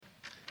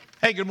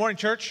Hey, good morning,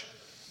 church.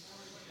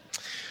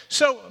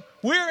 So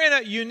we're in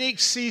a unique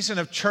season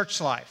of church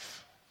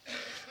life,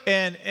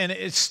 and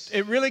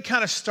it really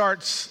kind of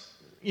starts,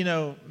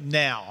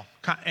 now,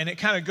 and it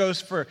kind of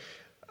goes for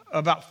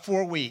about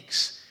 4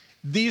 weeks.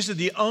 These are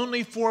the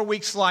only 4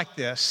 weeks like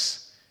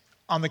this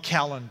on the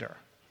calendar,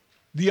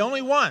 the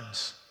only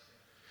ones,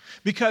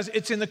 because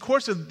it's in the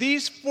course of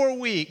these 4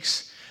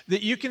 weeks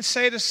that you can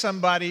say to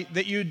somebody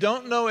that you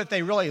don't know if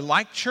they really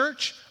like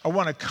church or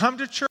want to come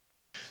to church.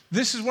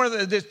 This is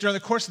during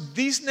the course of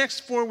these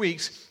next 4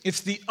 weeks,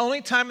 it's the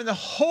only time in the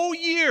whole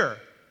year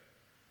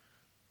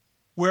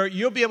where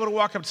you'll be able to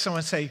walk up to someone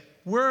and say,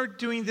 we're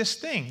doing this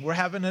thing. We're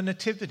having a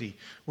nativity.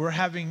 We're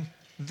having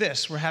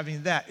this. We're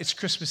having that. It's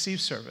Christmas Eve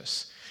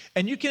service.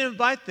 And you can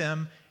invite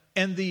them,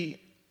 and the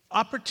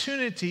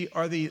opportunity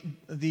or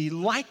the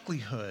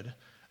likelihood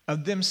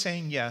of them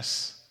saying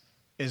yes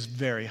is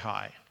very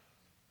high.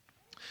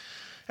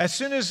 As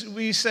soon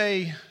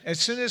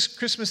as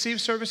Christmas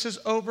Eve service is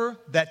over,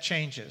 that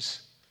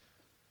changes.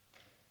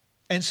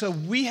 And so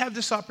we have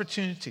this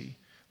opportunity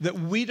that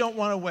we don't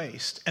want to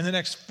waste in the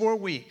next 4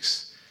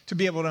 weeks to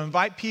be able to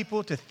invite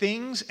people to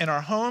things in our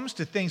homes,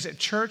 to things at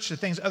church, to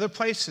things other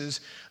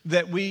places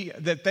that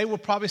they will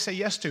probably say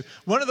yes to.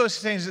 One of those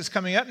things that's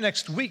coming up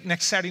next week,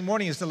 next Saturday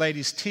morning, is the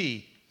ladies'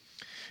 tea.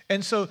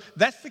 And so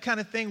that's the kind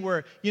of thing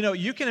where,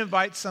 you can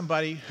invite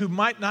somebody who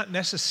might not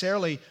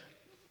necessarily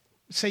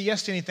say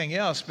yes to anything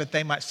else, but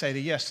they might say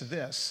yes to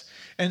this.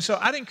 And so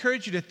I'd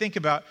encourage you to think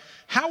about,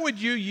 how would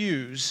you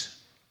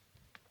use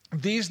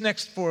these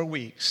next 4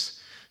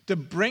 weeks to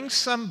bring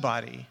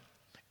somebody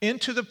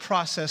into the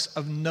process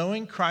of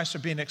knowing Christ or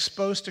being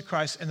exposed to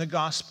Christ in the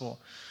gospel,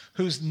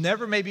 who's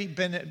never maybe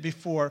been it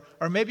before,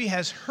 or maybe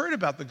has heard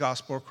about the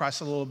gospel of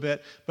Christ a little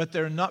bit, but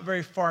they're not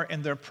very far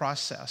in their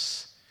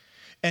process.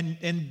 And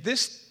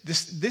this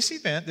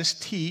event, this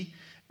tea,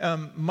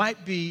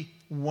 might be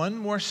one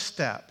more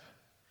step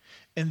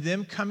in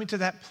them coming to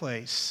that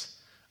place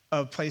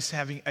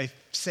having a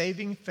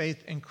saving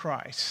faith in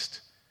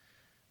Christ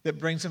that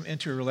brings them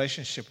into a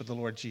relationship with the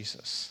Lord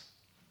Jesus.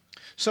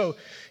 So,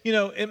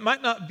 it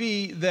might not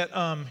be that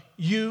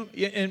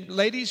and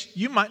ladies,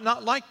 you might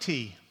not like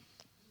tea.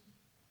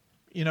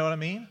 You know what I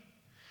mean?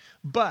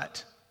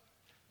 But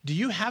do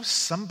you have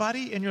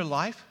somebody in your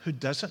life who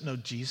doesn't know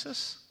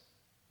Jesus?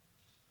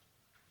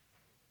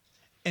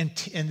 And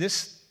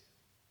this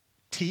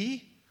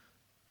tea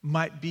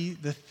might be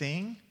the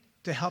thing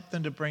to help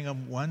them to bring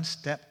them one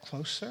step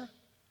closer.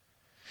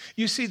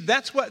 You see,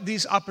 that's what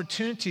these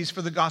opportunities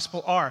for the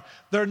gospel are.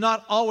 They're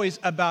not always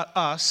about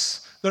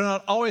us. They're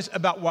not always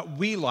about what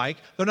we like.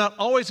 They're not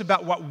always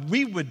about what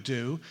we would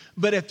do.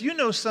 But if you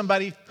know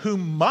somebody who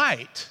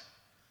might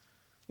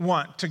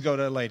want to go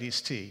to a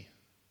ladies' tea,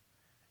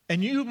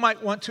 and you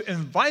might want to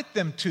invite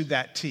them to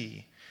that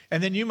tea,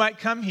 and then you might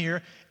come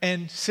here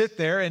and sit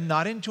there and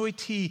not enjoy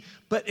tea,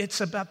 but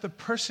it's about the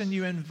person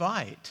you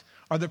invite,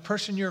 or the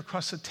person you're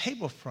across the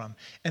table from,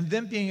 and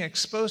them being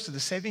exposed to the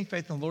saving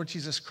faith in the Lord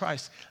Jesus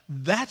Christ.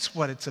 That's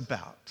what it's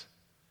about.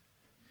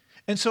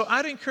 And so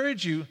I'd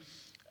encourage you,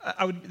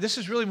 this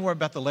is really more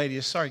about the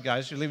ladies. Sorry,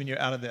 guys, you're leaving you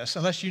out of this,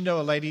 unless you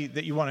know a lady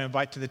that you want to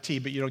invite to the tea,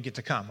 but you don't get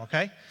to come,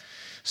 okay?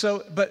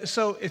 So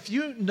if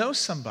you know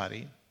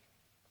somebody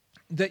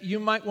that you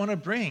might want to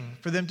bring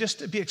for them just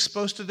to be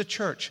exposed to the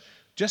church,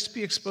 just to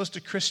be exposed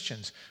to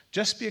Christians,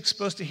 just be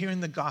exposed to hearing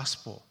the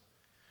gospel,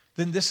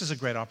 then this is a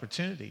great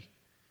opportunity.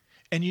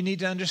 And you need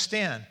to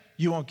understand,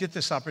 you won't get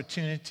this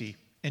opportunity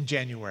in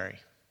January.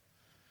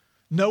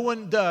 No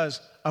one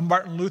does a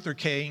Martin Luther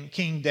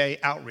King Day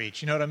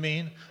outreach, you know what I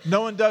mean?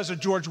 No one does a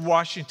George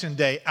Washington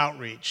Day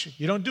outreach.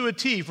 You don't do a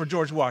tea for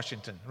George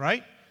Washington,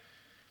 right?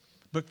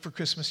 But for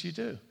Christmas you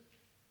do.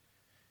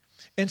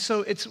 And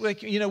so it's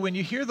like, when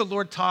you hear the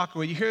Lord talk,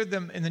 or you hear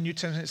them in the New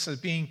Testament, it says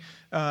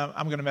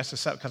I'm going to mess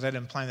this up because I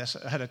didn't plan this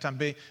ahead of time,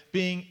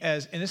 being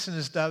as innocent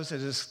as doves,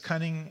 as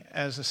cunning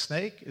as a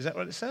snake. Is that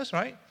what it says,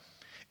 right?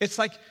 It's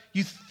like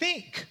you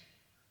think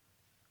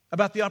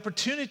about the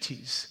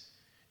opportunities,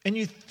 and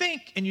you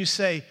think and you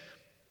say,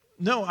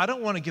 no, I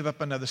don't want to give up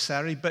another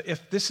Saturday, but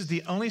if this is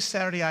the only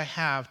Saturday I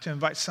have to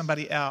invite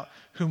somebody out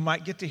who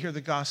might get to hear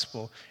the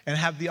gospel and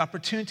have the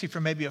opportunity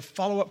for maybe a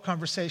follow-up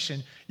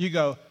conversation, you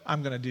go,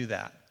 I'm going to do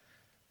that.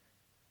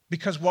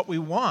 Because what we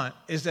want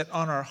is that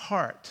on our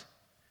heart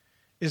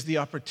is the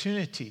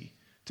opportunity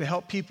to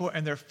help people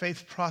in their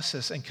faith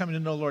process and coming to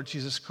know Lord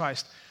Jesus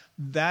Christ.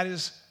 That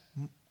is,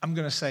 I'm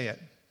going to say it,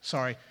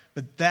 sorry,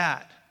 but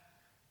that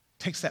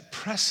takes that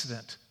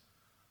precedent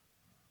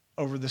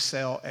over the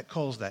sale at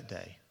Kohl's that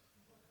day.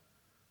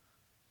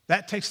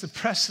 That takes the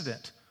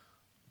precedent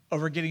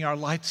over getting our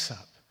lights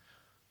up.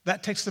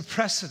 That takes the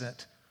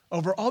precedent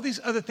over all these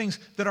other things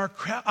that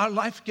our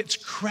life gets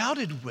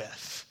crowded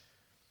with.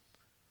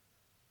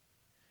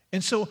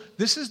 And so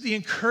this is the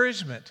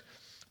encouragement.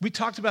 We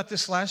talked about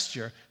this last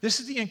year. This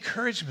is the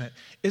encouragement,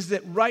 is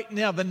that right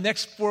now, the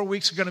next 4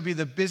 weeks are going to be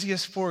the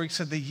busiest 4 weeks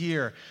of the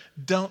year.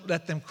 Don't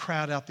let them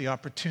crowd out the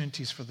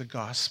opportunities for the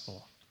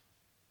gospel.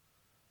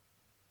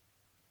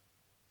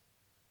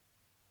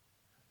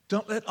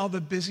 Don't let all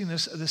the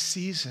busyness of the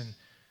season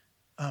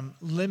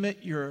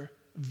limit your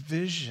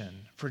vision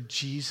for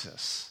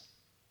Jesus.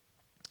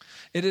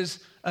 It is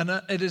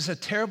a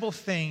terrible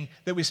thing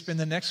that we spend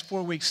the next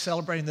 4 weeks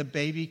celebrating the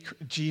baby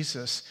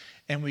Jesus,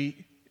 and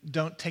we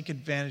don't take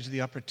advantage of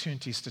the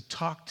opportunities to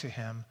talk to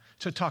him,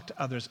 to talk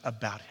to others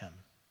about him.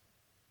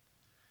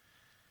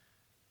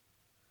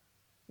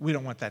 We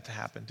don't want that to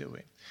happen, do we?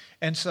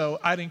 And so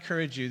I'd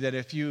encourage you that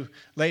if you,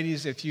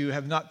 ladies, if you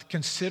have not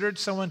considered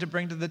someone to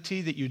bring to the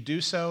tea, that you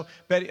do so.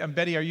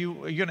 Betty, are you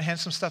going to hand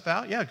some stuff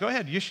out? Yeah, go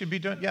ahead. You should be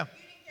doing, yeah.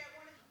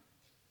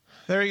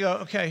 There you go.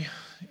 Okay.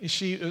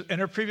 She, in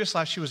her previous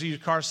life, she was a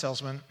used car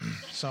salesman.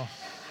 So,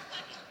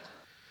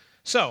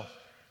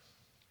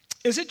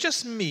 is it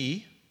just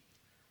me,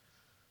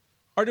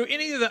 or do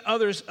any of the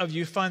others of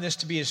you find this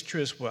to be as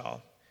true as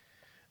well?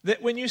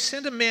 That when you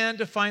send a man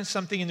to find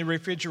something in the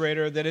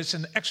refrigerator, that it's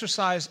an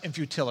exercise in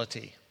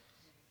futility.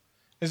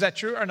 Is that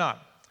true or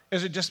not?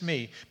 Is it just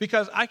me?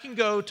 Because I can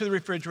go to the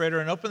refrigerator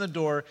and open the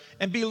door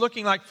and be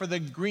looking like for the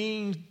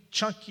green,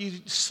 chunky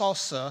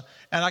salsa,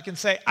 and I can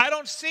say, I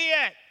don't see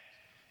it.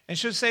 And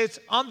she'll say, it's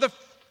on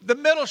the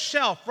middle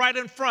shelf right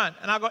in front.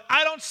 And I'll go,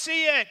 I don't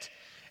see it.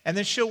 And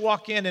then she'll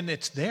walk in, and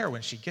it's there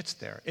when she gets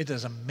there. It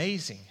is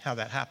amazing how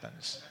that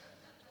happens.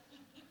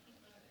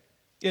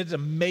 It's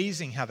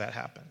amazing how that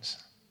happens.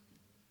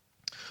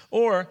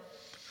 Or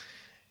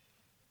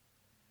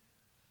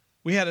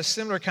we had a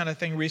similar kind of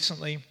thing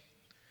recently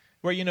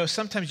where,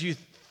 sometimes you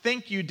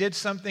think you did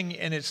something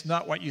and it's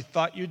not what you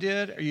thought you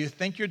did, or you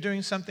think you're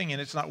doing something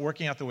and it's not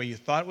working out the way you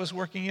thought it was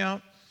working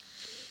out.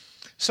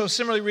 So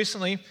similarly,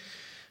 recently,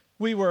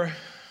 we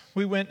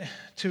went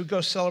to go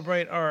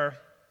celebrate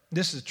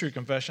this is a true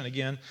confession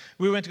again.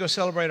 We went to go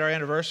celebrate our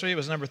anniversary. It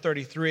was number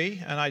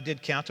 33, and I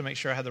did count to make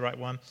sure I had the right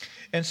one.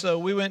 And so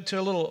we went to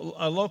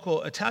a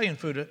local Italian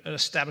food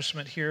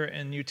establishment here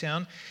in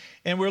Newtown,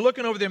 and we were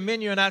looking over their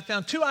menu, and I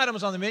found 2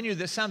 items on the menu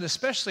that sounded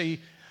especially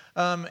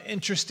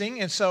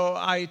interesting. And so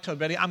I told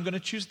Betty, I'm going to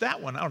choose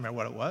that one. I don't remember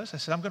what it was. I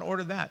said, I'm going to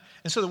order that.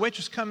 And so the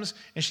waitress comes,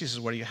 and she says,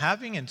 what are you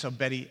having? And so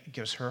Betty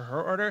gives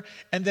her order.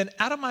 And then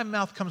out of my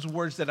mouth comes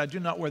words that I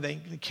do not know where they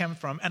came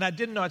from, and I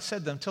didn't know I'd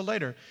said them till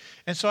later.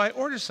 And so I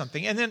ordered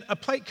something, and then a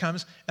plate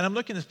comes, and I'm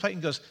looking at this plate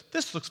and goes,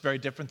 this looks very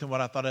different than what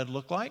I thought it'd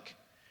look like.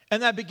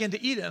 And I begin to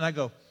eat it, and I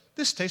go,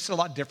 this tastes a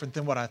lot different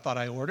than what I thought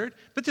I ordered,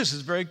 but this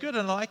is very good,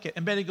 and I like it.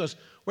 And Betty goes,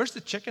 where's the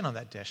chicken on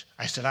that dish?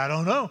 I said, I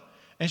don't know.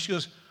 And she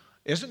goes,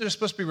 isn't there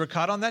supposed to be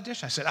ricotta on that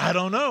dish? I said, I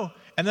don't know.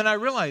 And then I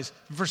realized,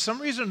 for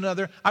some reason or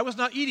another, I was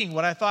not eating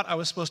what I thought I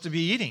was supposed to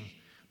be eating,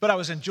 but I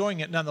was enjoying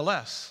it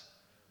nonetheless.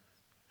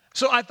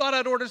 So I thought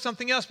I'd ordered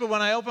something else, but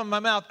when I opened my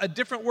mouth, a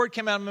different word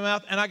came out of my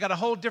mouth, and I got a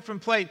whole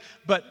different plate.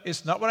 But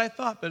it's not what I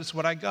thought, but it's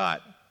what I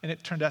got, and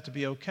it turned out to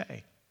be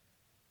okay.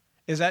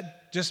 Is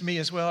that just me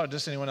as well, or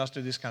does anyone else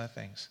do these kind of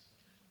things?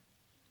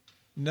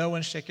 No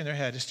one's shaking their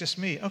head. It's just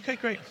me. Okay,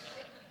 great.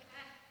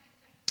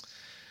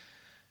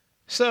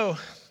 So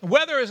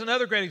weather is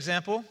another great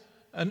example.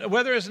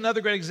 Weather is another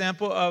great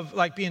example of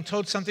like being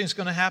told something's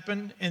going to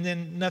happen and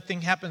then nothing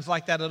happens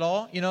like that at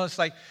all. It's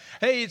like,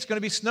 hey, it's going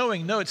to be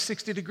snowing. No, it's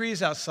 60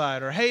 degrees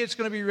outside. Or, hey, it's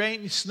going to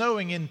be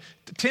snowing in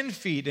 10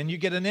 feet and you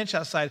get an inch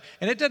outside.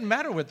 And it doesn't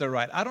matter what they're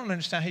right. I don't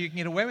understand how you can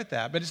get away with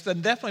that. But it's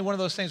definitely one of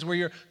those things where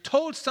you're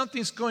told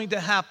something's going to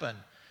happen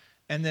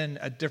and then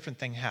a different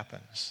thing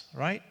happens,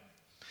 right?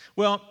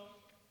 Well,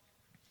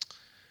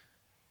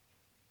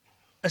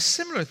 a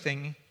similar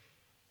thing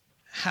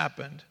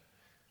happened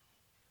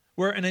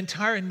where an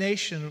entire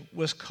nation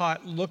was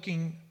caught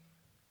looking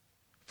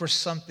for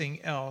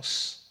something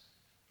else,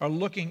 or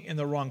looking in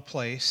the wrong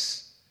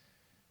place,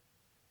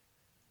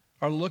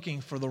 or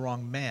looking for the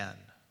wrong man.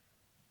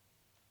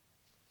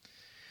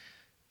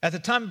 At the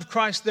time of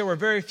Christ, there were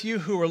very few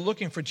who were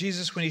looking for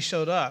Jesus when he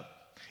showed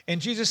up.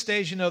 In Jesus'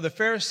 days, the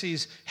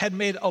Pharisees had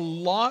made a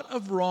lot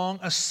of wrong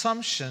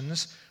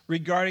assumptions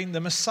regarding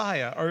the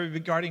Messiah, or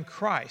regarding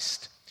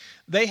Christ.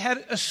 They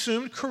had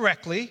assumed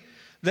correctly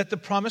that the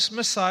promised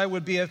Messiah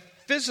would be a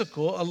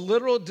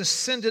literal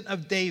descendant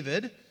of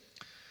David,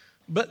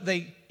 but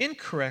they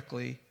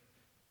incorrectly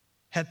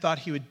had thought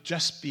he would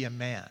just be a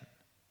man,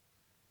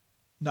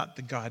 not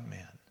the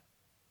God-man.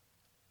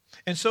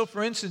 And so,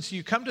 for instance,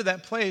 you come to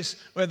that place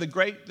where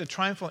the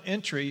triumphal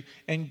entry,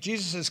 and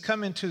Jesus has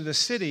come into the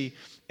city,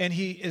 and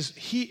he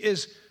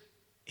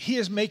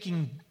is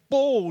making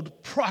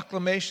bold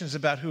proclamations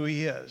about who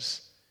he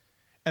is.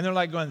 And they're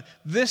like going,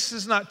 this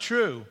is not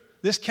true.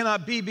 This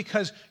cannot be,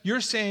 because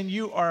you're saying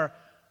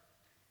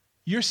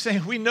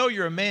we know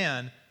you're a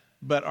man,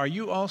 but are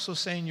you also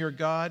saying you're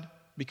God?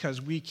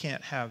 Because we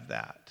can't have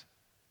that.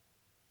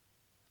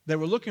 They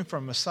were looking for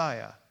a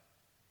Messiah,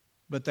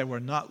 but they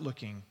were not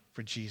looking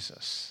for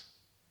Jesus.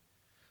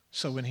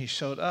 So when he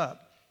showed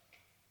up,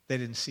 they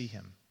didn't see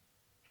him.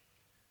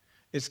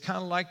 It's kind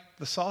of like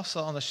the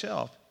salsa on the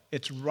shelf.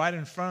 It's right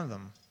in front of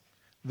them.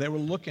 They were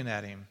looking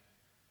at him,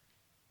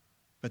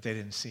 but they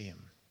didn't see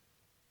him.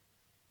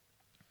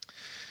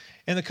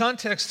 In the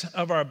context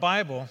of our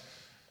Bible,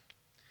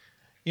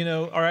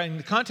 or in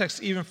the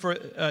context even for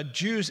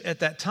Jews at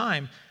that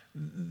time,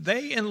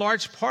 they in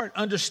large part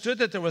understood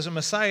that there was a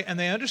Messiah, and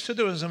they understood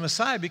there was a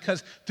Messiah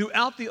because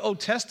throughout the Old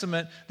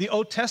Testament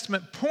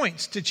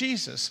points to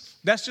Jesus.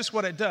 That's just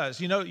what it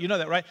does. You know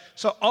that, right?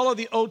 So all of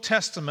the Old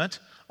Testament,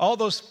 all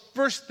those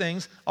first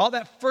things, all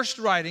that first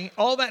writing,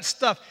 all that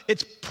stuff,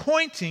 it's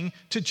pointing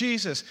to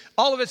Jesus.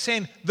 All of it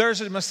saying,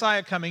 there's a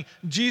Messiah coming,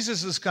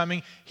 Jesus is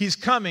coming, he's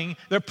coming.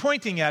 They're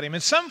pointing at him.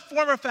 In some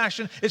form or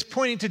fashion, it's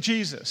pointing to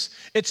Jesus.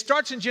 It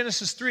starts in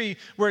Genesis 3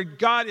 where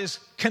God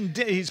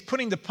he's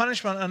putting the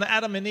punishment on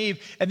Adam and Eve,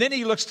 and then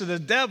he looks to the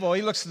devil,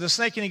 he looks to the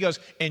snake, and he goes,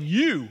 and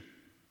you,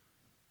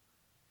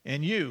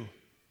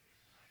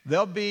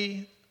 there'll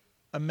be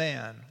a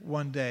man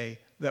one day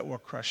that will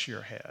crush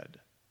your head.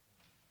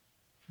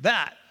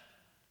 That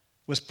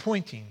was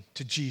pointing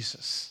to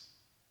Jesus.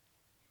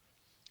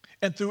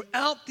 And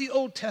throughout the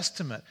Old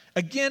Testament,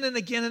 again and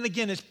again and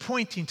again, it's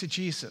pointing to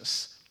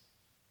Jesus.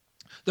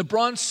 The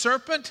bronze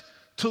serpent,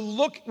 to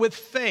look with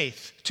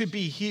faith to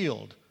be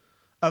healed.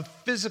 A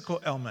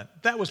physical ailment,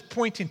 that was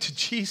pointing to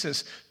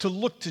Jesus, to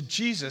look to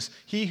Jesus,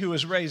 he who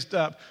was raised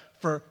up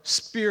for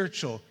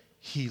spiritual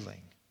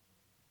healing.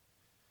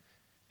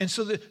 And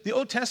so the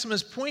Old Testament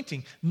is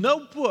pointing.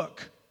 No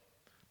book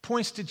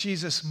points to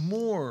Jesus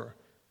more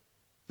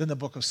than the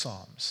book of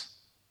Psalms.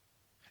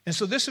 And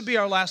so this would be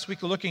our last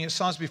week of looking at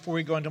Psalms before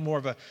we go into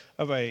more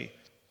of a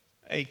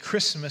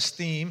Christmas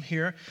theme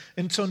here.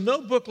 And so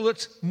no book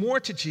looks more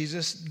to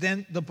Jesus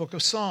than the book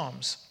of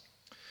Psalms.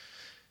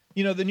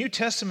 You know, the New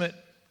Testament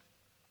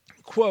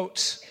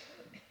quotes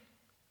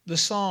the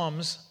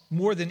Psalms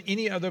more than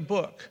any other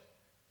book.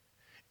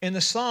 And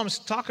the Psalms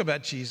talk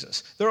about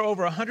Jesus. There are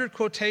over 100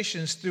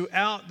 quotations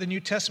throughout the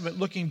New Testament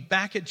looking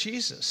back at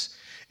Jesus.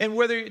 And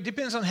it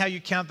depends on how you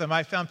count them.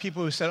 I found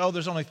people who said,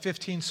 there's only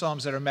 15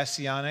 Psalms that are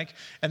messianic.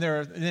 And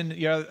then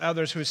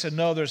others who said,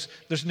 no, there's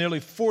nearly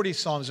 40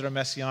 Psalms that are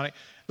messianic.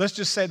 Let's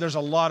just say there's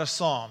a lot of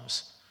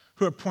Psalms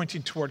who are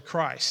pointing toward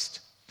Christ.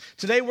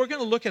 Today, we're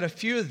going to look at a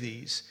few of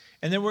these,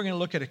 and then we're going to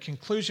look at a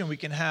conclusion we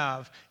can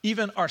have,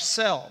 even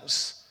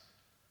ourselves,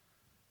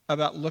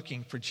 about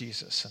looking for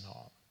Jesus and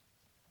all.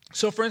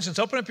 So, for instance,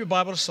 open up your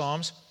Bible to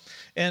Psalms,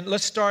 and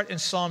let's start in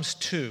Psalms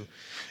 2.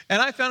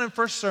 And I found in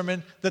first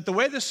sermon that the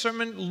way this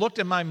sermon looked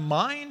in my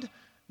mind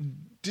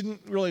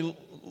didn't really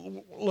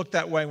look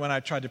that way when I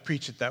tried to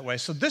preach it that way.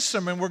 So this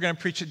sermon, we're going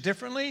to preach it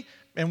differently,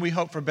 and we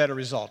hope for better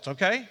results,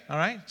 okay? All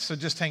right? So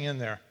just hang in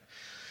there.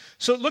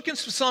 So look in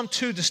Psalm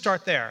 2 to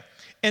start there.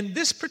 And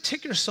this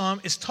particular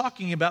psalm is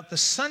talking about the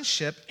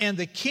sonship and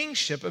the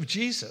kingship of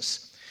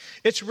Jesus.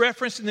 It's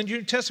referenced in the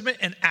New Testament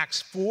in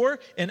Acts 4,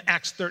 in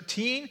Acts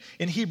 13,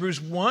 in Hebrews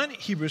 1,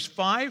 Hebrews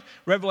 5,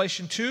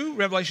 Revelation 2,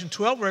 Revelation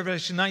 12,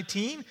 Revelation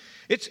 19.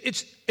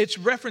 It's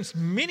referenced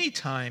many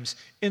times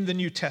in the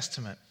New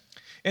Testament.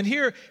 And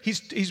here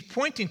he's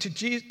pointing to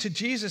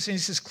Jesus, and he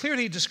says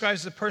clearly he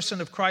describes the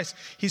person of Christ.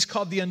 He's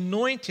called the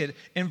Anointed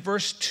in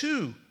verse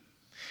 2.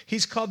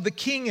 He's called the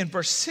King in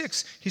verse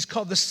 6. He's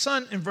called the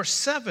Son in verse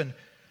 7.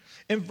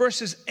 In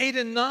verses 8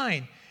 and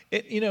 9,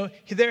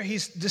 there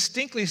he's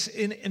distinctly,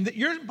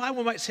 your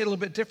Bible might say it a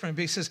little bit different,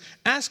 but he says,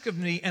 ask of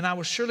me, and I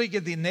will surely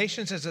give thee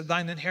nations as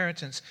thine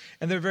inheritance,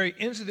 and the very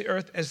ends of the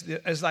earth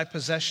as thy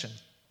possession.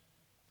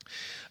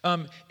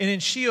 And in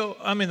Sheol,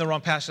 I'm in the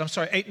wrong passage, I'm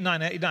sorry, 8 and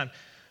 9.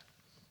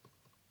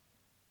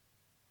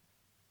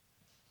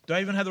 Do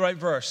I even have the right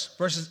verse?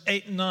 Verses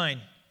 8 and 9.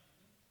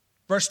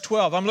 Verse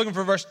 12, I'm looking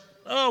for verse,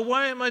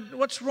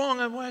 what's wrong?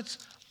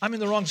 I'm in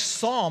the wrong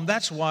psalm,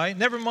 that's why,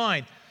 never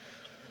mind.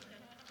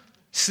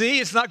 See,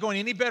 it's not going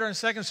any better in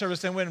second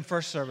service than it went in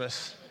first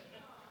service.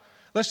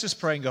 Let's just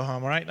pray and go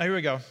home, all right? Now, here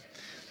we go.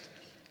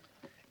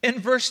 In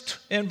verse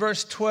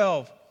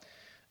 12,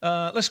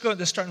 let's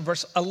start in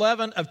verse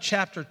 11 of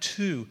chapter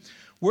 2.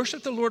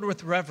 Worship the Lord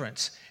with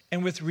reverence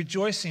and with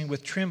rejoicing,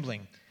 with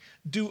trembling.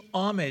 Do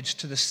homage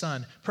to the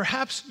Son.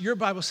 Perhaps your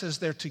Bible says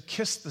there to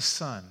kiss the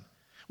Son,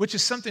 which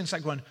is something that's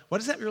like going, what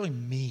does that really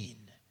mean?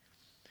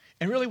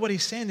 And really what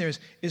he's saying there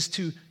is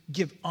to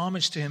give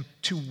homage to him,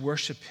 to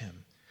worship him.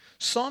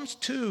 Psalms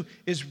 2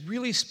 is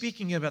really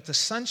speaking about the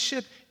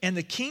sonship and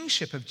the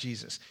kingship of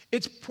Jesus.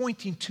 It's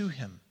pointing to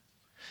him.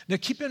 Now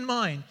keep in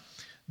mind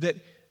that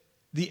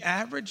the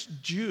average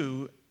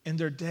Jew in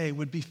their day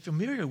would be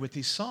familiar with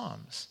these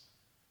Psalms.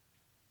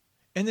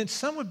 And then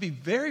some would be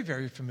very,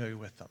 very familiar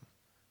with them.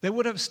 They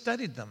would have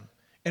studied them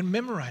and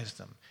memorized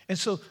them. And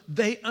so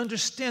they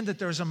understand that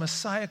there's a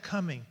Messiah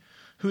coming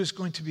who is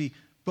going to be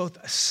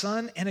both a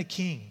son and a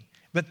king.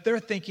 But they're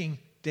thinking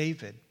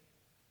David.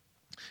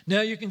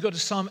 Now you can go to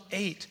Psalm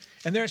 8,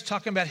 and there it's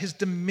talking about his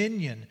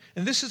dominion.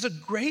 And this is a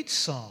great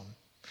psalm.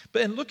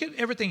 And look at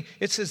everything.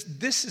 It says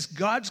this is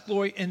God's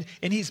glory, and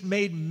he's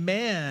made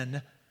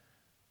man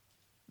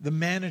the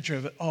manager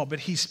of it all. But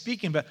he's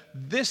speaking about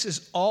this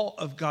is all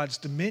of God's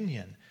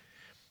dominion.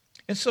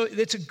 And so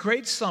it's a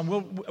great psalm.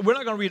 We're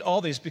not going to read all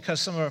these because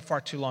some of them are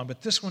far too long,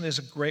 but this one is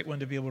a great one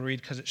to be able to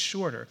read because it's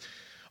shorter.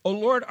 O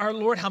Lord, our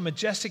Lord, how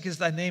majestic is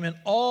thy name in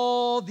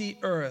all the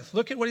earth.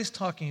 Look at what he's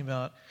talking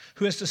about.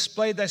 Who has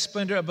displayed thy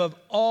splendor above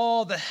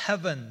all the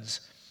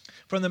heavens.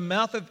 From the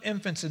mouth of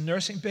infants and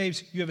nursing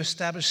babes, you have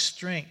established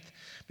strength.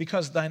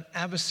 because thine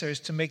adversaries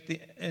to make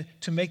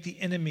the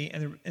enemy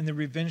and the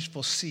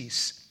revengeful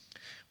cease.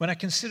 When I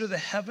consider the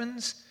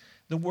heavens,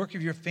 the work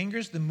of your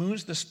fingers, the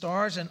moons, the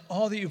stars, and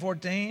all that you've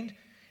ordained,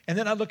 and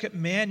then I look at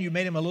man, you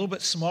made him a little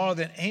bit smaller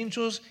than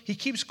angels. He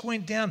keeps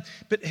going down.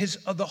 But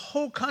the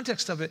whole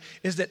context of it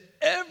is that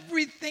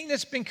everything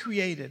that's been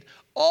created,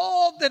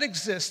 all that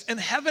exists in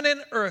heaven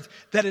and earth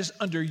that is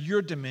under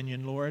your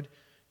dominion, Lord,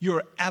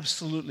 you're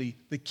absolutely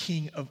the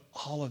king of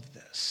all of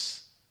this.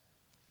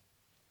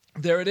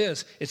 There it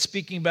is. It's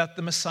speaking about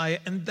the Messiah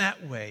in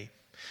that way.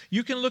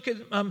 You can look at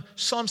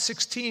Psalm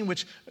 16,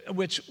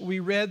 which we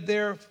read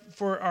there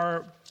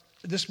for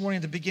this morning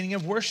at the beginning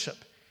of worship.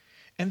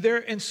 And there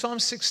in Psalm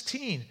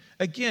 16,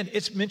 again,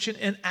 it's mentioned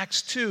in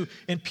Acts 2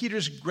 in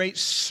Peter's great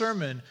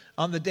sermon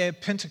on the day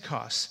of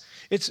Pentecost.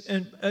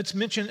 It's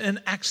mentioned in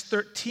Acts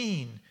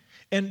 13.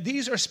 And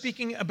these are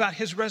speaking about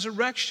his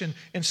resurrection.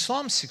 And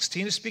Psalm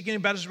 16 is speaking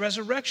about his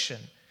resurrection.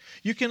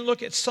 You can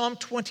look at Psalm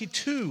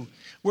 22,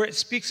 where it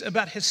speaks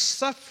about his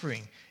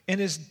suffering and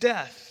his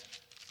death.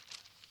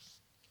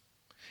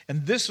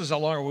 And this was a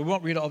longer, we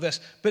won't read all this,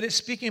 but it's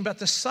speaking about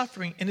the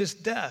suffering and his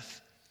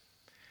death.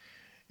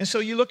 And so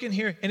you look in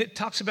here, and it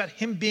talks about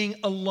him being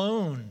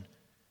alone.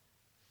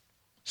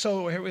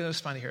 So here,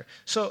 let's find it here.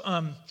 So,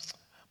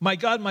 my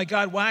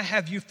God, why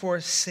have you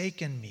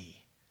forsaken me?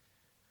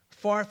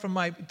 Far from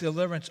my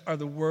deliverance are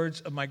the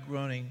words of my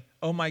groaning.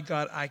 Oh, my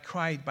God, I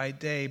cried by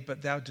day,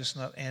 but thou didst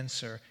not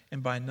answer,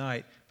 and by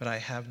night, but I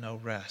have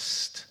no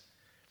rest.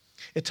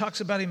 It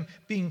talks about him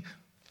being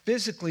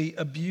physically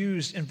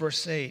abused in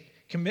verse 8.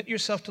 Commit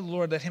yourself to the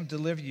Lord, let him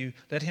deliver you,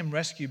 let him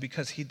rescue,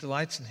 because he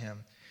delights in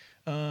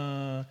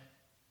him.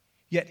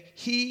 Yet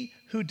he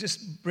who did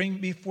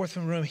bring me forth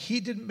from the womb, he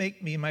did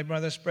make me in my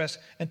mother's breast.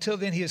 Until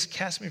then he has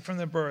cast me from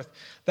the birth.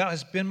 Thou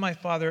hast been my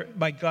Father,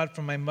 my God,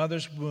 from my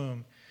mother's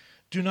womb.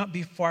 Do not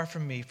be far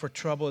from me, for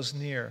trouble is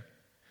near.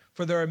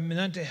 For there are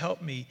none to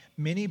help me.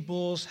 Many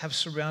bulls have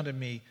surrounded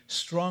me.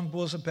 Strong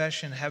bulls of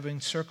Bashan have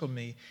encircled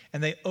me.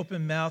 And they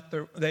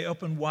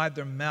open wide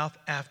their mouth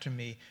after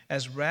me,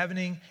 as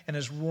ravening and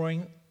as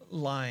roaring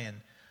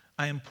lion.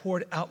 I am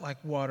poured out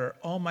like water.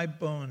 All my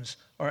bones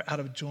are out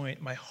of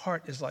joint. My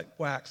heart is like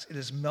wax. It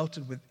is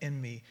melted within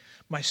me.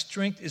 My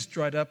strength is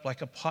dried up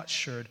like a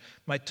potsherd.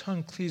 My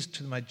tongue cleaves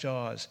to my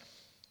jaws.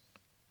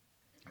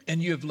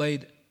 And you have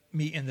laid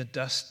me in the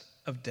dust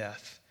of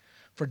death.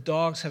 For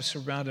dogs have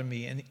surrounded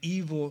me, and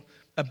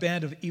a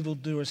band of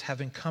evildoers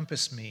have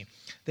encompassed me.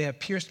 They have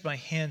pierced my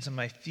hands and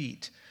my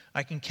feet.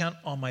 I can count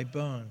all my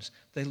bones.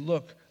 They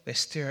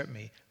stare at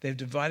me. They've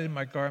divided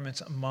my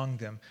garments among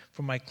them.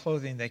 For my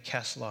clothing they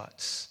cast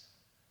lots.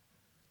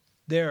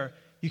 There,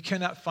 you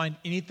cannot find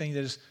anything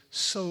that is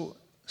so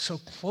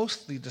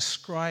closely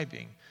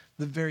describing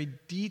the very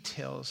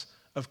details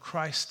of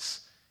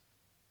Christ's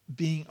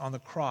being on the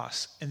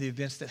cross and the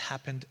events that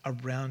happened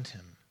around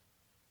him.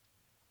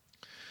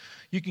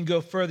 You can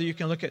go further. You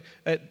can look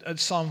at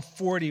Psalm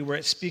 40, where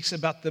it speaks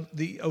about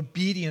the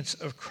obedience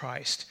of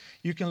Christ.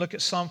 You can look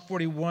at Psalm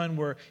 41,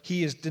 where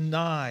he is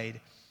denied.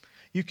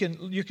 You can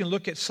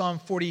look at Psalm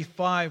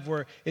 45,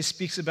 where it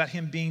speaks about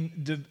him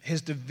being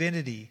his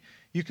divinity.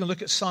 You can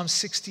look at Psalm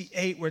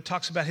 68, where it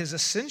talks about his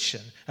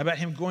ascension, about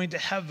him going to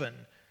heaven.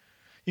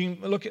 You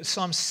can look at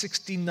Psalm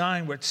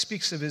 69, where it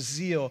speaks of his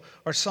zeal,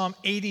 or Psalm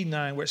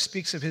 89, where it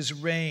speaks of his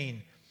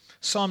reign.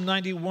 Psalm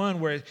 91,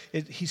 where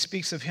he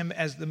speaks of him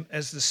as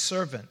the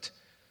servant.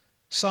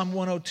 Psalm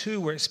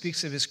 102, where it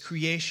speaks of his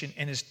creation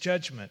and his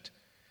judgment.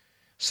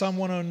 Psalm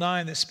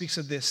 109, that speaks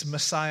of this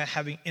Messiah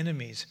having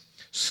enemies.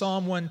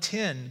 Psalm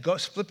 110,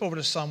 flip over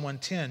to Psalm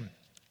 110.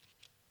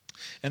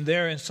 And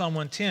there in Psalm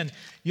 110,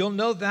 you'll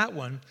know that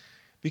one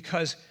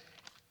because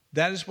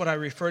that is what I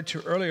referred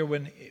to earlier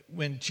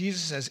when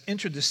Jesus has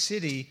entered the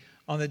city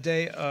on the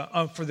day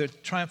for the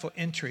triumphal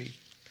entry.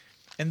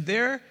 And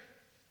there,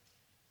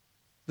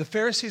 the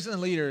Pharisees and the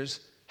leaders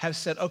have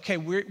said, okay,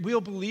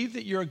 we'll believe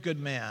that you're a good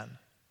man.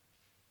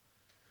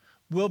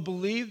 We'll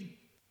believe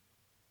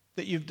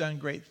that you've done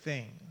great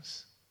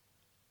things.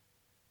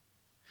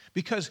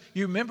 Because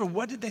you remember,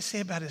 what did they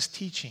say about his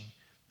teaching?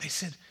 They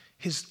said,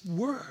 his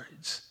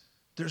words,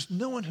 there's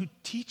no one who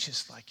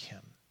teaches like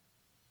him.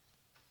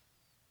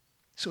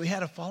 So he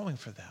had a following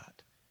for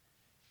that.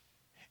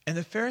 And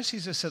the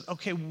Pharisees have said,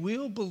 okay,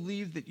 we'll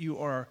believe that you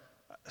are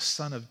a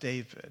son of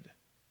David.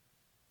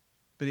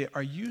 But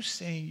are you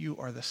saying you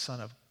are the Son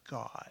of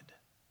God?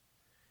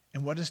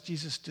 And what does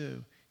Jesus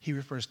do? He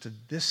refers to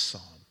this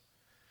psalm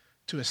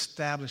to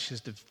establish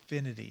his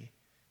divinity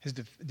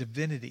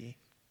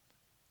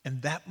in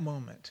that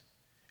moment.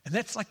 And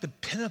that's like the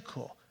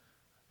pinnacle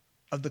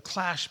of the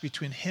clash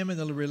between him and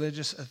the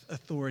religious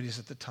authorities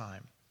at the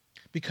time.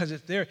 Because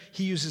it's there,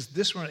 he uses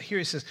this one right here.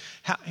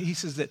 He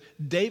says that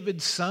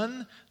David's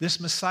son,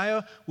 this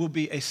Messiah, will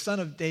be a son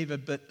of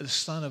David, but a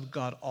son of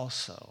God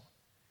also.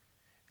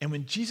 And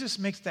when Jesus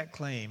makes that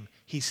claim,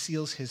 he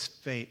seals his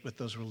fate with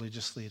those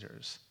religious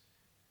leaders.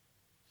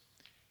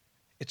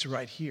 It's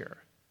right here.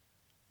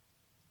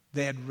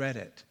 They had read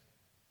it.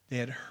 They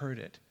had heard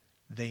it.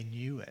 They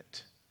knew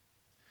it.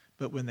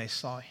 But when they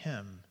saw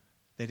him,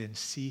 they didn't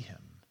see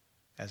him.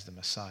 as the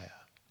Messiah.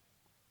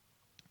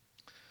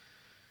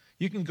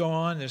 You can go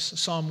on. There's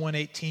Psalm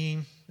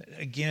 118.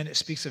 Again, it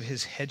speaks of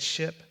his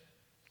headship.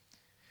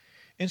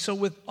 And so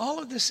with all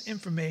of this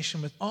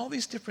information, with all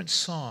these different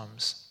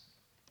Psalms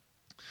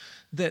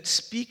that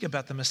speak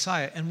about the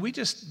Messiah, and we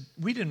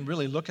didn't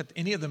really look at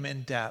any of them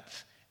in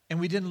depth, and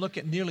we didn't look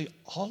at nearly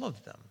all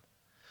of them.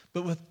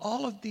 But with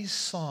all of these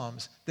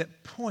Psalms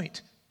that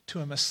point to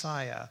a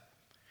Messiah,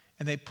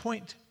 and they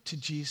point to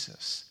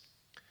Jesus,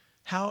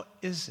 how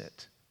is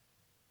it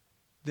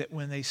that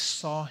when they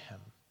saw him,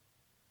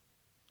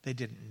 they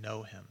didn't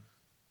know him?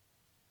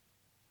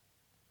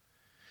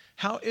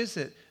 How is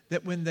it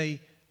that when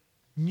they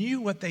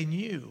knew what they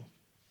knew,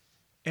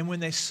 and when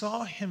they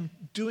saw him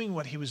doing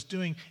what he was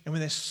doing, and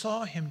when they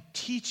saw him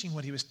teaching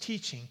what he was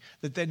teaching,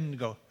 that they didn't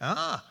go,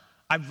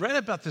 I've read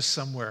about this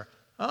somewhere.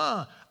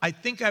 I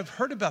think I've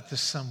heard about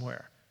this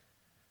somewhere.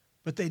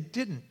 But they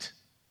didn't.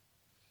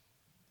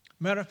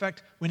 Matter of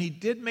fact, when he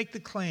did make the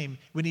claim,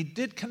 when he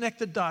did connect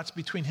the dots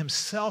between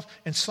himself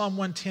and Psalm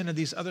 110 and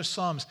these other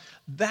Psalms,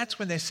 that's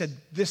when they said,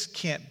 this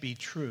can't be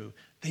true.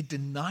 They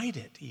denied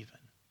it even.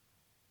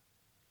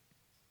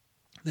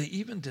 They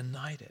even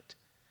denied it.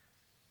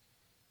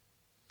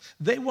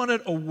 They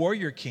wanted a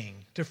warrior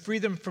king to free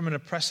them from an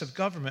oppressive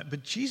government,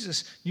 but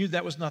Jesus knew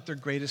that was not their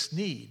greatest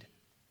need.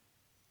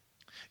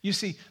 You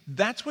see,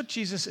 that's what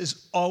Jesus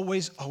is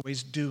always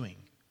doing.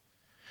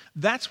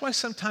 That's why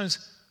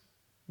sometimes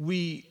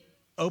we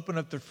open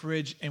up the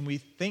fridge and we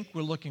think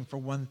we're looking for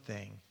one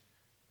thing,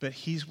 but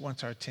he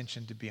wants our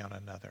attention to be on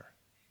another.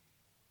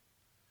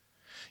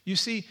 You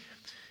see,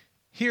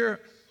 here,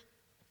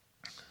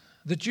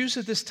 the Jews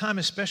at this time,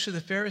 especially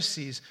the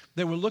Pharisees,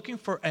 they were looking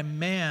for a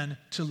man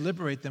to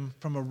liberate them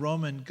from a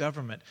Roman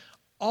government.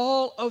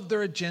 All of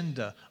their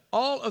agenda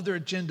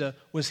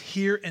was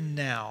here and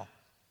now.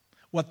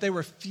 What they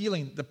were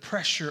feeling, the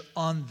pressure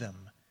on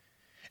them.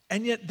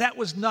 And yet that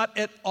was not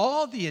at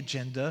all the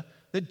agenda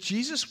that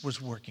Jesus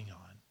was working on.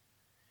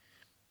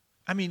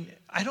 I mean,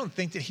 I don't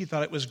think that he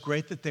thought it was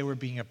great that they were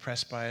being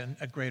oppressed by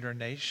a greater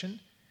nation,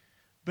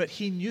 but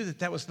he knew that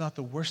that was not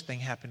the worst thing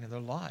happening in their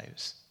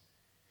lives.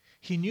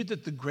 He knew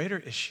that the greater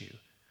issue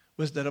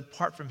was that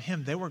apart from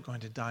him, they were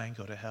going to die and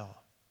go to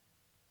hell.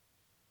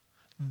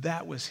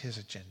 That was his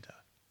agenda.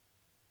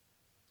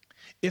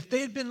 If they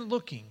had been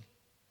looking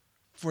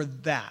for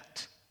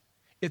that,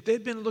 if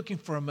they'd been looking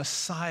for a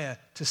Messiah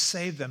to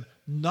save them,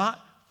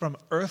 not from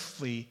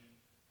earthly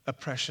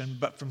oppression,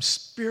 but from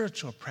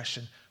spiritual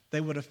oppression, they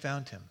would have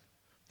found him.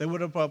 They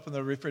would have opened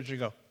the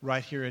refrigerator and go,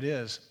 right here it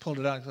is, pulled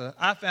it out and said,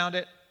 I found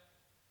it.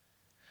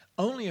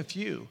 Only a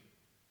few,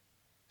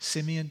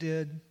 Simeon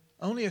did,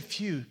 only a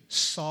few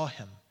saw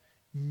him,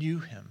 knew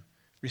him,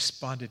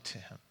 responded to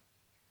him.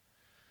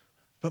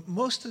 But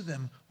most of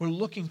them were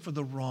looking for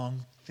the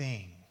wrong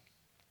thing.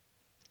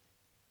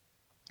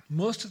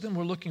 Most of them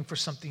were looking for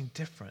something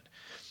different.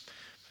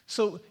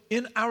 So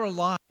in our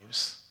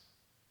lives,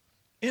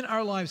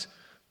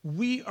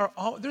 we are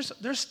all,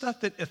 there's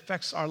stuff that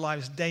affects our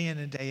lives day in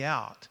and day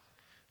out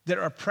that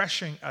are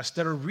pressuring us,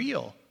 that are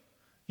real.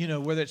 You know,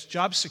 whether it's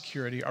job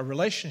security or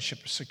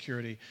relationship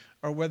security,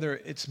 or whether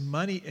it's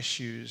money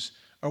issues,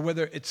 or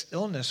whether it's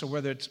illness, or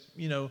whether it's,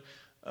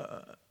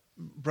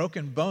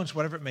 broken bones,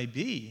 whatever it may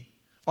be.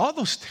 All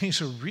those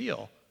things are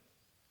real.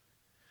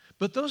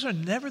 But those are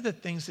never the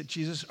things that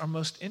Jesus are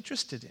most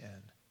interested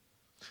in.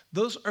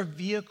 Those are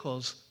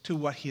vehicles to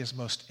what he is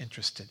most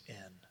interested in.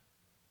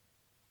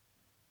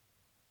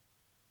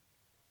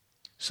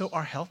 So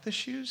our health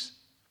issues,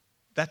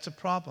 that's a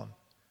problem.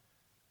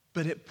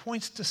 But it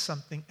points to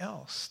something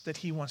else that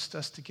he wants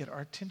us to get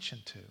our attention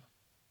to.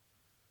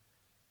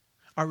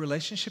 Our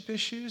relationship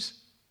issues,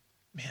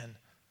 man,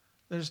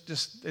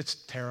 it's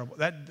terrible.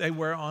 That they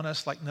wear on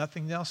us like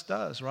nothing else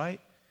does, right?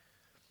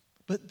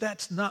 But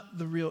that's not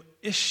the real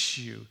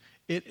issue.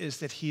 It is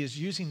that he is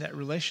using that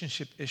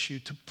relationship issue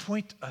to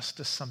point us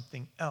to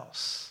something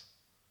else.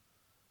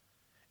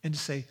 And to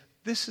say,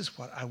 this is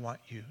what I want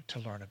you to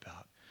learn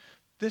about.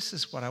 This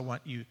is what I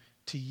want you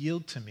to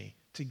yield to me,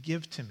 to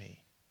give to me.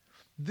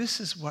 This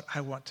is what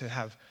I want to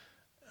have.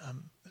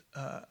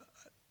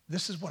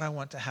 This is what I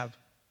want to have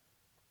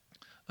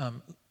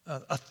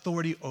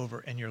authority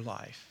over in your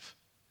life.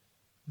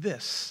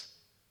 This.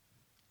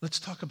 Let's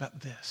talk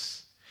about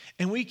this.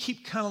 And we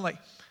keep kind of like,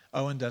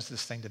 Owen does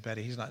this thing to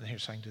Betty. He's not in here,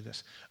 so I can do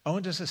this.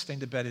 Owen does this thing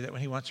to Betty that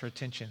when he wants her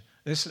attention,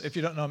 this, if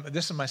you don't know him,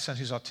 this is my son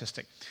who's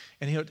autistic.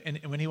 And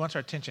when he wants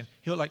our attention,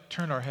 he'll like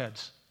turn our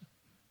heads.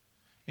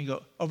 And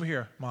go, over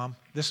here, Mom.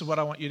 This is what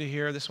I want you to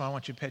hear. This is what I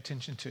want you to pay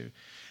attention to.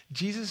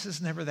 Jesus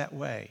is never that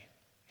way.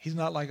 He's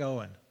not like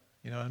Owen.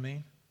 You know what I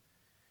mean?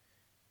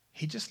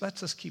 He just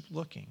lets us keep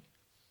looking.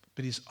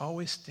 But he's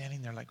always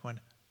standing there like going,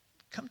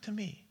 come to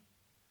me.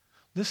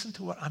 Listen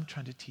to what I'm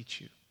trying to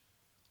teach you.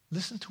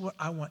 Listen to what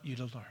I want you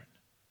to learn.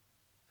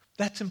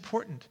 That's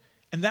important.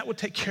 And that will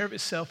take care of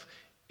itself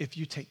if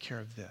you take care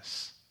of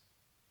this.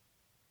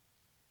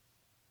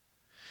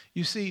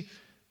 You see,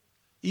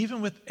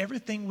 even with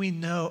everything we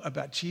know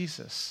about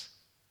Jesus,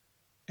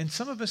 and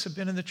some of us have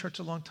been in the church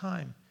a long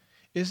time,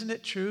 isn't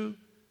it true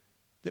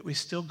that we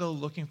still go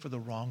looking for the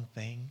wrong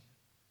thing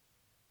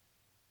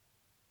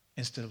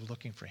instead of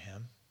looking for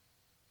him?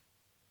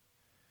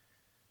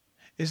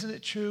 Isn't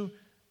it true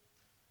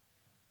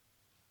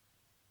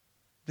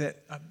that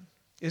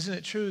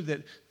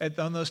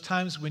on those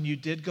times when you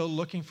did go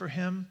looking for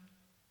him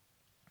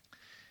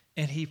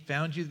and he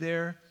found you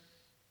there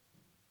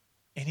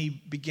and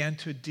he began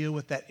to deal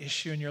with that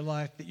issue in your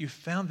life, that you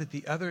found that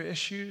the other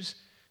issues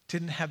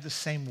didn't have the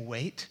same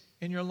weight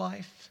in your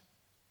life?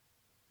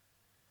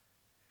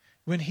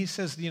 When he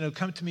says,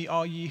 come to me,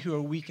 all ye who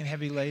are weak and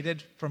heavy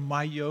laden, for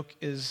my yoke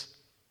is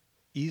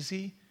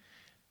easy,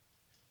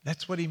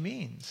 that's what he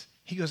means.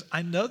 He goes,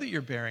 I know that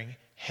you're bearing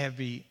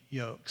heavy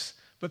yokes,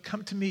 but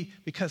come to me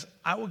because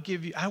I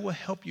will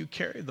help you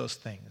carry those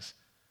things.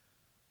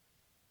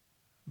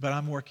 But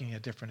I'm working a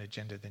different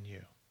agenda than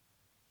you.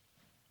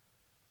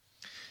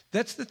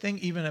 That's the thing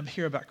even up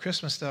here about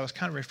Christmas that I was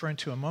kind of referring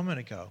to a moment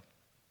ago.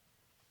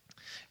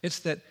 It's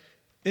that,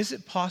 is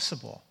it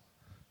possible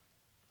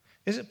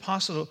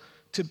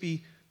to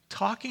be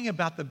talking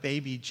about the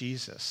baby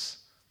Jesus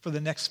for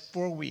the next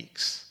 4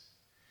 weeks,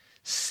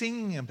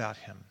 singing about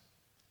him?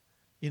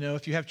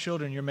 If you have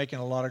children, you're making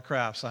a lot of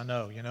crafts, I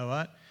know. You know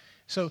what?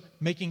 So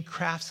making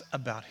crafts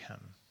about him,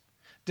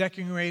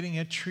 decorating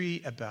a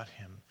tree about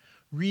him,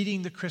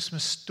 reading the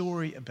Christmas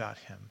story about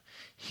him,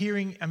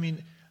 hearing,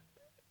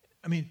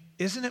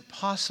 isn't it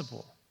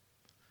possible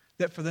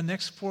that for the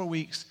next 4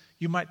 weeks,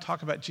 you might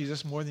talk about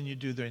Jesus more than you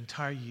do the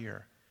entire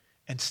year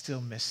and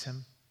still miss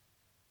him?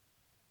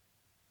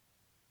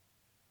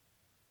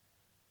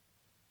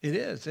 It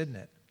is, isn't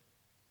it?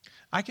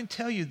 I can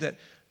tell you that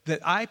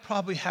I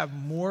probably have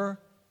more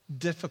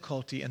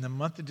difficulty in the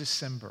month of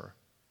December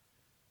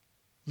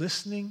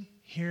listening,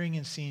 hearing,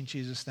 and seeing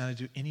Jesus than I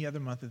do any other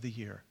month of the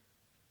year.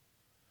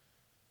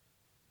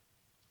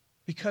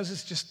 Because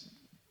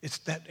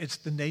it's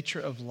the nature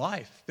of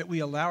life that we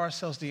allow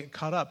ourselves to get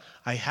caught up.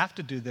 I have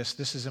to do this.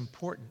 This is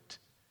important.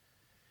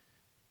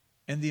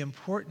 And the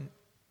important,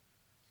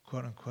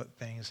 quote unquote,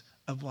 things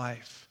of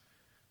life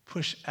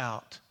push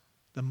out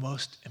the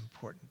most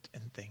important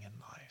thing in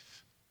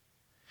life.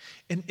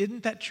 And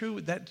isn't that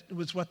true? That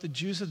was what the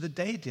Jews of the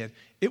day did.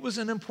 It was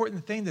an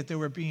important thing that they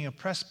were being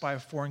oppressed by a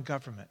foreign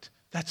government.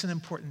 That's an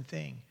important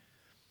thing.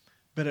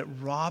 But it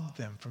robbed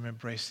them from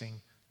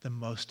embracing the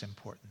most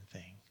important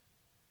thing.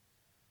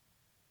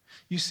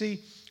 You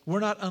see, we're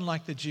not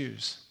unlike the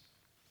Jews.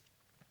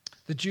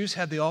 The Jews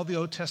had all the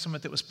Old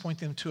Testament that was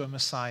pointing them to a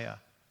Messiah.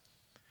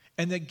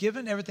 And that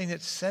given everything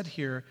that's said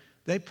here,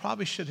 they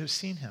probably should have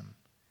seen him.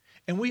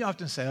 And we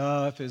often say,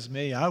 if it was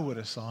me, I would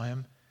have saw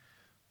him.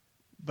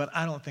 But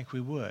I don't think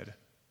we would.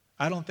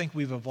 I don't think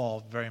we've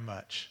evolved very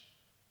much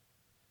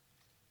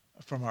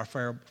from our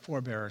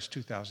forebears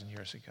 2,000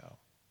 years ago,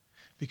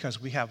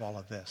 because we have all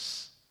of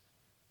this,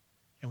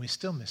 and we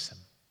still miss him.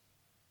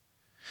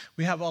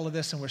 We have all of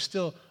this, and we're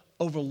still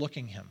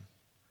overlooking him.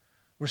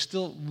 We're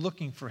still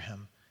looking for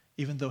him,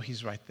 even though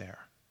he's right there.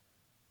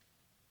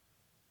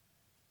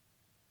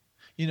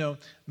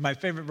 My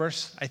favorite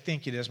verse, I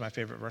think it is my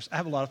favorite verse. I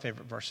have a lot of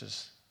favorite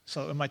verses.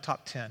 So in my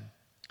top 10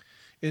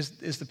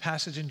 is the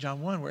passage in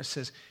John 1 where it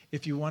says,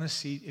 if you want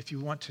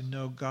to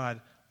know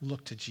God,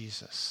 look to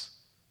Jesus,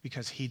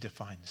 because he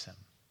defines him.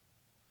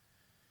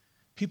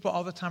 People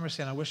all the time are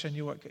saying, I wish I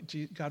knew what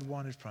God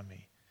wanted from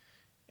me.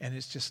 And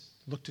it's just,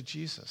 look to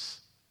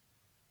Jesus.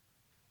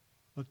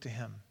 Look to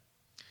him.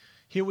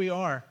 Here we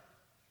are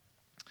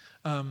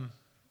on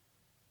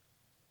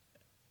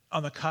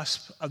the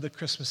cusp of the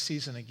Christmas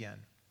season again.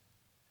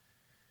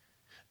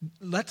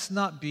 Let's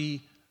not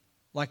be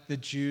like the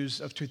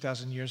Jews of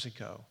 2,000 years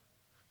ago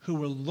who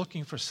were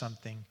looking for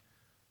something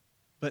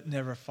but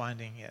never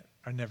finding it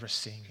or never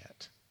seeing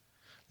it.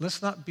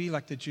 Let's not be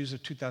like the Jews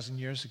of 2,000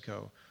 years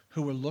ago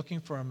who were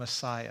looking for a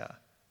Messiah,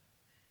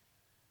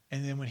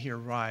 and then when he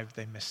arrived,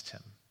 they missed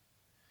him.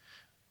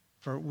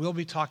 For we'll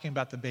be talking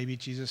about the baby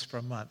Jesus for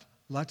a month.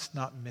 Let's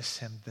not miss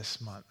him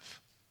this month.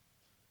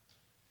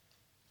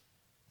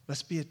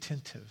 Let's be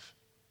attentive.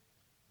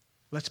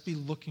 Let's be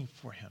looking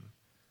for him.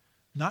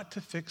 Not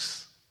to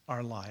fix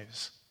our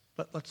lives,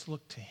 but let's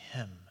look to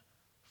him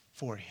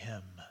for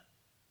him.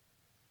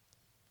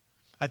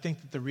 I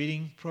think that the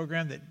reading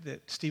program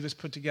that Steve has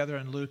put together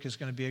in Luke is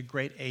going to be a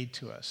great aid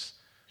to us.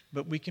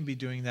 But we can be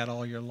doing that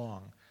all year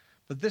long.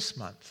 But this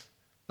month,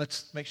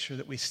 let's make sure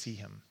that we see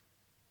him.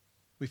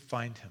 We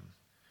find him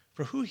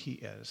for who he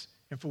is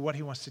and for what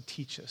he wants to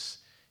teach us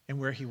and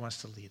where he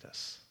wants to lead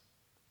us.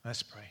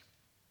 Let's pray.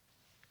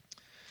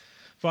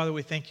 Father,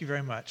 we thank you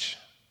very much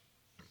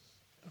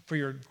for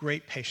your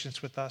great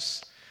patience with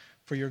us,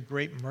 for your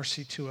great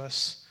mercy to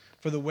us,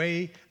 for the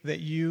way that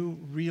you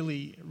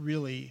really,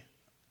 really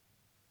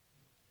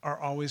are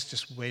always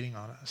just waiting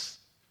on us.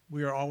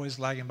 We are always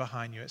lagging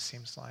behind you, it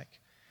seems like.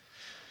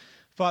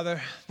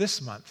 Father,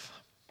 this month,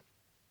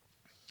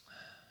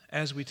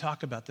 as we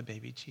talk about the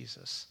baby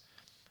Jesus,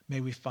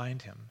 may we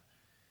find him,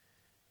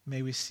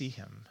 may we see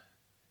him,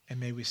 and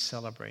may we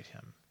celebrate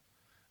him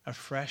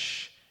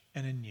afresh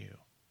and anew.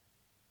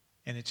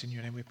 And it's in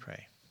your name we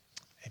pray.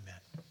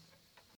 Amen.